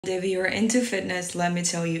If you're into fitness, let me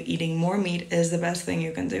tell you, eating more meat is the best thing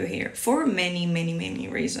you can do here for many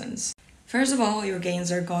reasons. First of all, your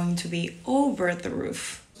gains are going to be over the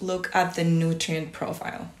roof. Look at the nutrient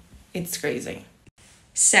profile. It's crazy.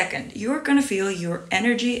 Second, you're gonna feel your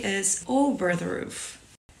energy is over the roof.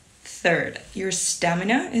 Third, your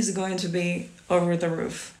stamina is going to be over the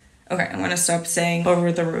roof. Okay, I'm gonna stop saying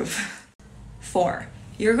over the roof. 4,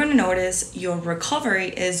 you're gonna notice your recovery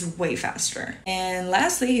is way faster. And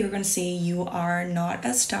lastly, you're gonna see you are not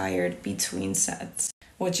as tired between sets,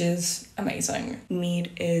 which is amazing.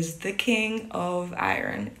 Meat is the king of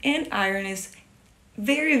iron, and iron is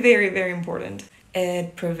very important.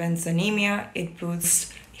 It prevents anemia, it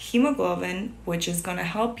boosts hemoglobin, which is gonna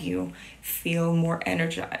help you feel more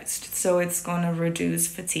energized. So it's gonna reduce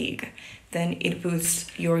fatigue. Then it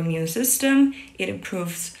boosts your immune system, it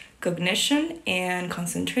improves cognition and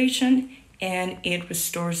concentration, and it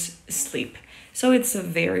restores sleep. So it's a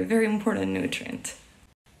very important nutrient.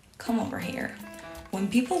 Come over here. When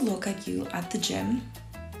people look at you at the gym,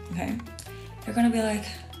 okay, they're gonna be like,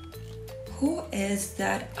 who is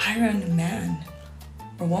that iron man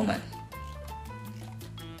or woman?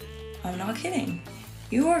 I'm not kidding.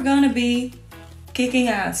 You are gonna be kicking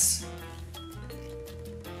ass.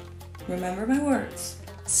 Remember my words.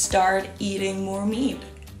 Start eating more meat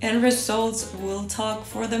and results will talk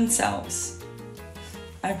for themselves.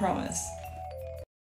 I promise.